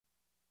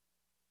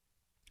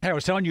Hey, I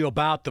was telling you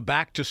about the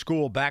back to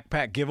school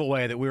backpack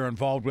giveaway that we were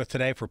involved with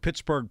today for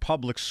Pittsburgh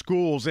Public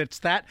Schools. It's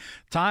that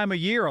time of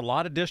year. A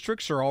lot of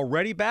districts are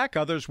already back.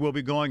 Others will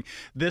be going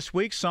this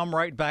week, some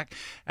right back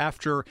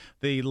after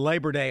the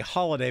Labor Day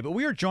holiday. But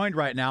we are joined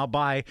right now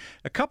by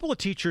a couple of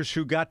teachers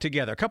who got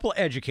together, a couple of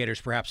educators,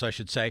 perhaps I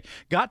should say,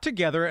 got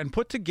together and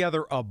put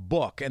together a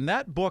book. And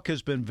that book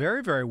has been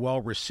very, very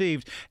well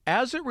received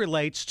as it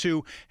relates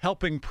to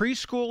helping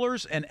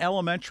preschoolers and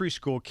elementary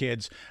school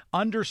kids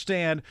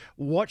understand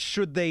what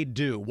should they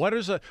do? What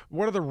are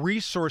the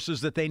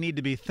resources that they need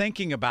to be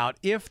thinking about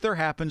if there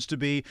happens to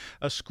be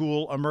a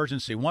school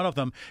emergency? One of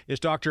them is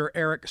Dr.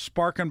 Eric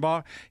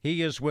Sparkenbaugh.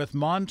 He is with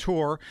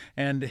Montour,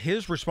 and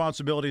his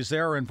responsibilities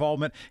there are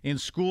involvement in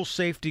school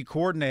safety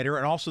coordinator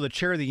and also the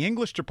chair of the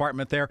English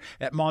department there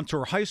at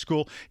Montour High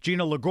School.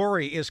 Gina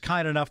Ligori is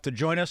kind enough to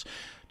join us.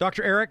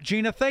 Dr. Eric,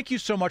 Gina, thank you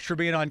so much for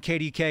being on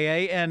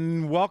KDKA,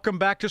 and welcome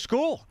back to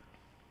school.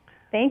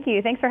 Thank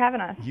you. Thanks for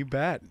having us. You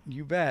bet.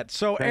 You bet.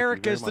 So, Thank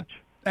Eric, you very much.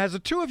 as the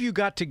two of you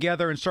got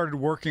together and started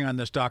working on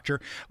this,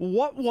 Doctor,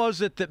 what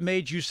was it that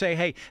made you say,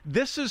 hey,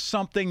 this is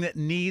something that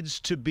needs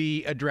to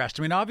be addressed?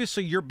 I mean,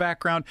 obviously, your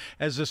background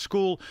as a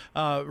school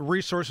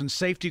resource and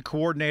safety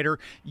coordinator,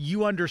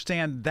 you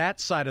understand that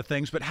side of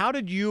things. But how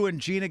did you and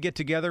Gina get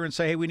together and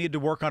say, hey, we need to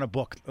work on a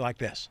book like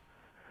this?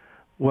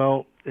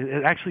 Well,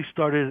 it actually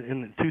started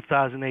in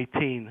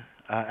 2018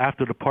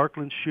 after the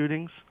Parkland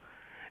shootings,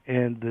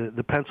 and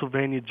the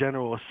Pennsylvania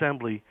General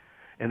Assembly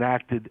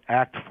enacted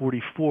Act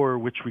 44,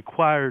 which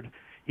required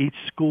each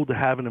school to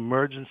have an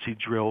emergency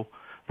drill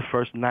the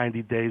first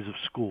 90 days of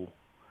school.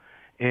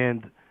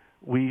 And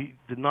we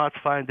did not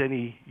find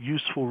any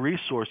useful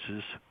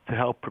resources to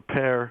help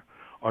prepare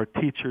our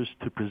teachers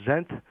to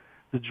present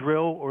the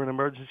drill or an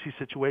emergency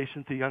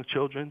situation to young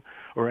children,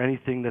 or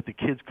anything that the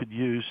kids could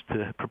use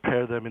to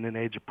prepare them in an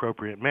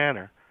age-appropriate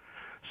manner.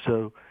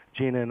 So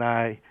Gina and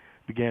I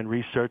began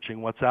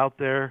researching what's out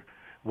there,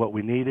 what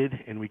we needed,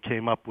 and we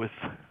came up with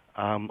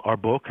our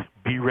book,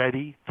 Be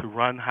Ready to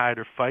Run, Hide,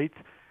 or Fight.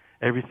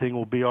 Everything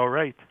will be all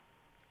right.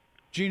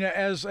 Gina,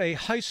 as a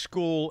high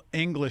school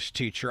English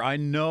teacher, I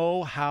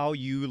know how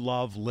you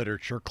love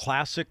literature,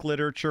 classic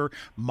literature,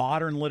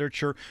 modern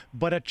literature,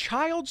 but a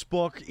child's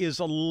book is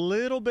a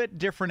little bit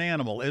different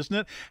animal, isn't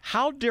it?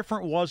 How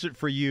different was it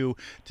for you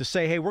to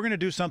say, hey, we're going to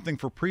do something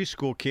for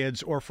preschool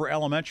kids or for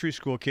elementary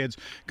school kids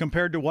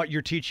compared to what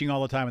you're teaching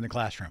all the time in the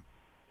classroom?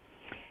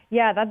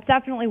 Yeah, that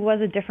definitely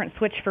was a different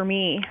switch for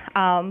me.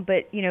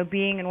 But,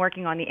 being and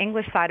working on the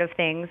English side of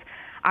things,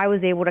 I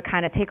was able to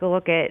kind of take a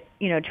look at,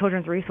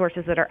 children's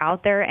resources that are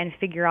out there and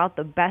figure out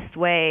the best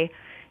way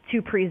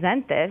to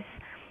present this.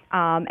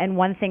 And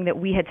one thing that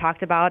we had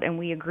talked about and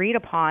we agreed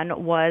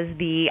upon was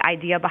the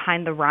idea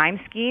behind the rhyme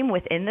scheme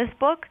within this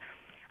book,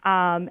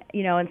 and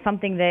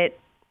something that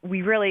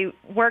we really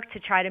worked to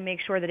try to make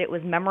sure that it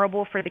was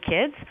memorable for the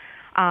kids.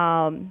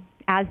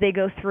 As they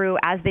go through,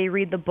 as they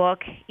read the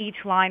book, each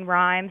line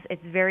rhymes.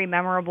 It's very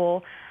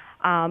memorable.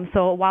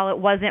 So while it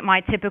wasn't my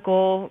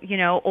typical,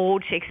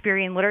 old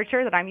Shakespearean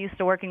literature that I'm used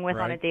to working with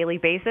on a daily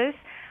basis,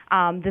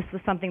 this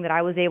was something that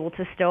I was able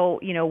to still,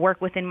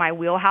 work within my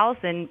wheelhouse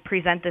and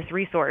present this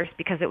resource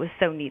because it was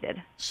so needed.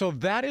 So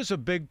that is a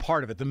big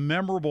part of it, the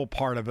memorable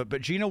part of it.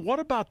 But Gina, what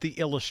about the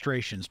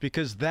illustrations?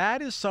 Because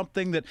that is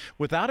something that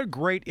without a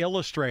great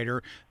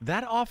illustrator,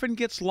 that often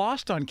gets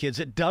lost on kids.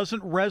 It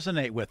doesn't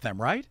resonate with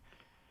them, right?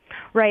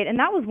 Right, and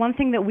that was one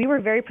thing that we were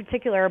very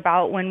particular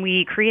about when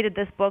we created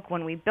this book,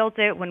 when we built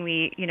it, when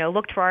we,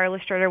 looked for our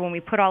illustrator, when we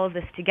put all of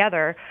this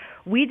together.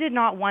 We did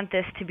not want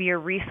this to be a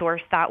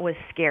resource that was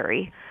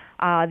scary.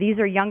 These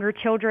are younger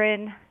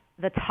children.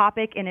 The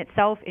topic in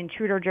itself,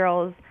 intruder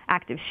drills,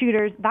 active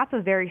shooters, that's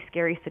a very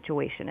scary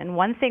situation. And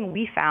one thing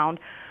we found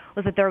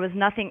was that there was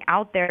nothing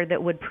out there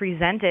that would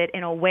present it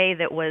in a way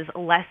that was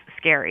less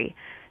scary.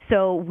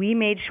 So we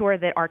made sure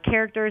that our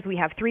characters, we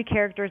have 3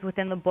 characters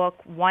within the book.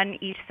 One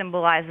each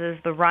symbolizes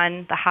the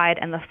run, the hide,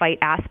 and the fight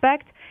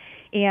aspect.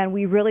 And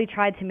we really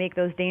tried to make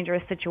those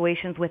dangerous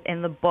situations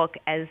within the book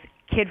as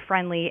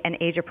kid-friendly and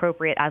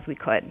age-appropriate as we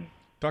could.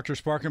 Dr.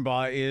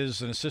 Sparkenbaugh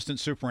is an assistant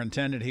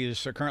superintendent. He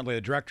is currently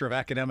the director of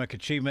academic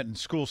achievement and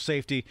school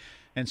safety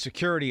and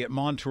security at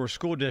Montour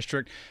School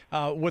District.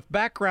 With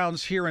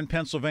backgrounds here in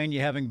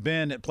Pennsylvania, having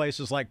been at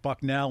places like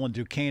Bucknell and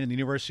Duquesne and the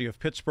University of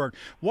Pittsburgh,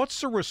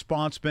 what's the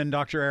response been,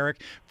 Dr.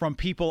 Eric, from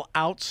people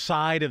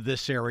outside of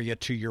this area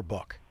to your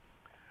book?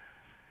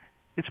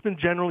 It's been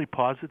generally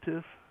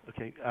positive.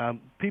 Okay,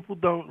 people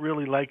don't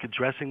really like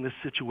addressing this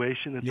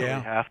situation until they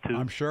have to.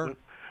 I'm sure.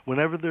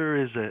 Whenever there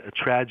is a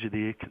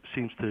tragedy, it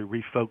seems to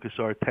refocus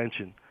our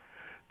attention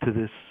to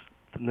this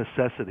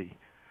necessity.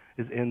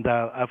 And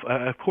I,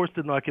 of course,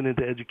 did not get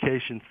into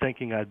education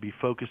thinking I'd be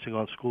focusing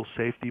on school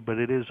safety, but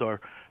it is our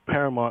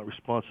paramount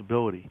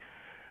responsibility.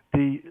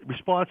 The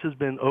response has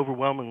been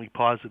overwhelmingly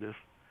positive.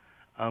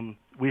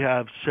 We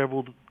have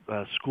several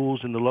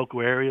schools in the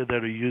local area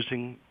that are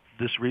using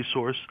this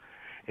resource,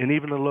 and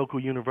even a local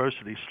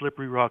university,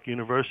 Slippery Rock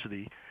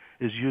University,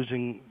 is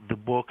using the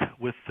book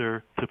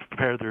to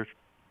prepare their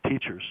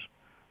teachers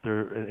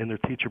in their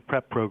teacher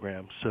prep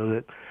programs so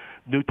that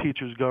new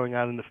teachers going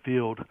out in the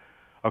field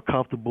are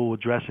comfortable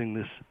addressing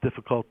this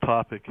difficult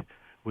topic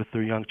with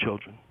their young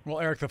children. Well,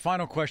 Eric, the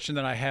final question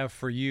that I have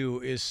for you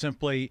is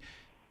simply,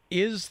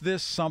 is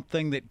this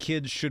something that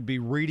kids should be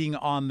reading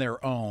on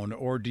their own,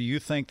 or do you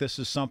think this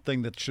is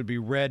something that should be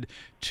read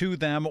to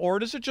them, or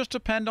does it just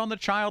depend on the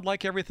child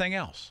like everything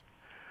else?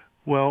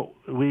 Well,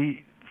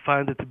 we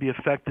find it to be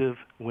effective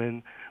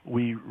when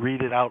we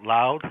read it out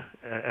loud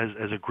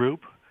as a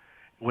group,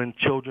 when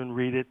children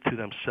read it to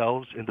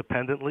themselves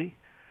independently.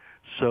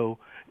 So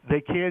they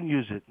can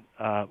use it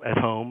at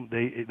home.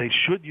 They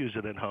should use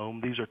it at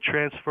home. These are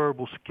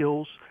transferable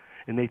skills,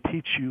 and they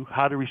teach you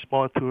how to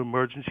respond to an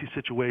emergency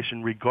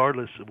situation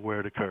regardless of where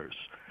it occurs.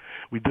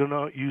 We do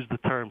not use the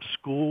term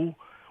school,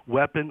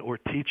 weapon, or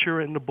teacher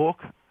in the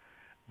book,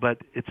 but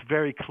it's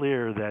very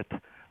clear that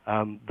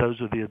those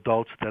are the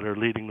adults that are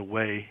leading the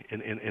way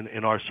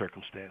in our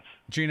circumstance.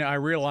 Gina, I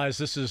realize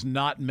this is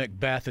not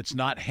Macbeth. It's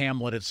not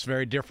Hamlet. It's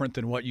very different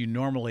than what you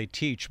normally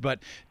teach. But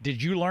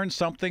did you learn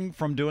something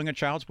from doing a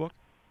child's book?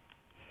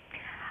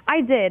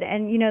 I did,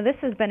 and this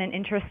has been an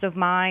interest of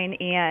mine,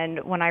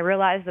 and when I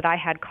realized that I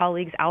had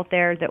colleagues out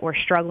there that were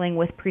struggling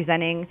with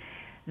presenting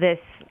this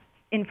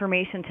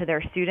information to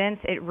their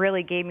students, it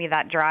really gave me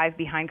that drive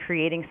behind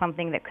creating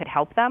something that could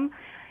help them.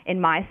 In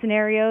my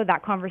scenario,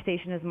 that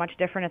conversation is much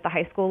different at the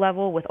high school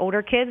level with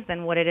older kids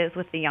than what it is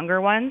with the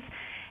younger ones.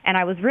 And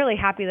I was really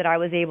happy that I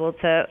was able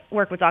to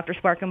work with Dr.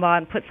 Sparkenbaugh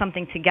and put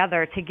something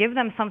together to give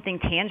them something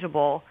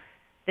tangible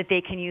that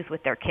they can use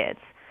with their kids.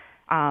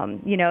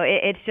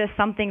 It's just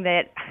something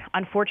that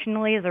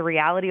unfortunately is a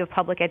reality of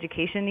public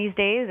education these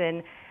days,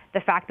 and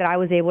the fact that I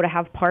was able to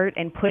have part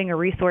in putting a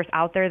resource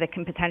out there that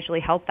can potentially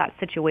help that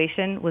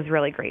situation was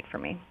really great for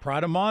me.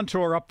 Pride of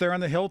Montour up there on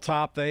the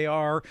hilltop. They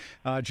are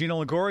Gina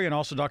Liguori and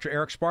also Dr.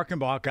 Eric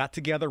Sparkenbaugh got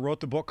together, wrote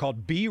the book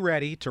called Be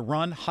Ready to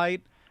Run,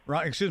 Hide,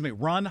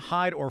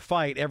 or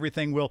Fight.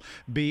 Everything will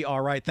be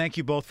all right. Thank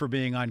you both for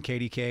being on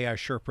KDKA. I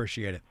sure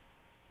appreciate it.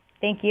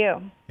 Thank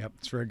you. Yep,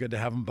 it's very good to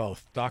have them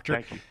both. Doctor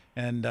Thank you.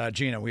 And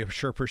Gina, we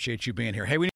sure appreciate you being here. Hey, we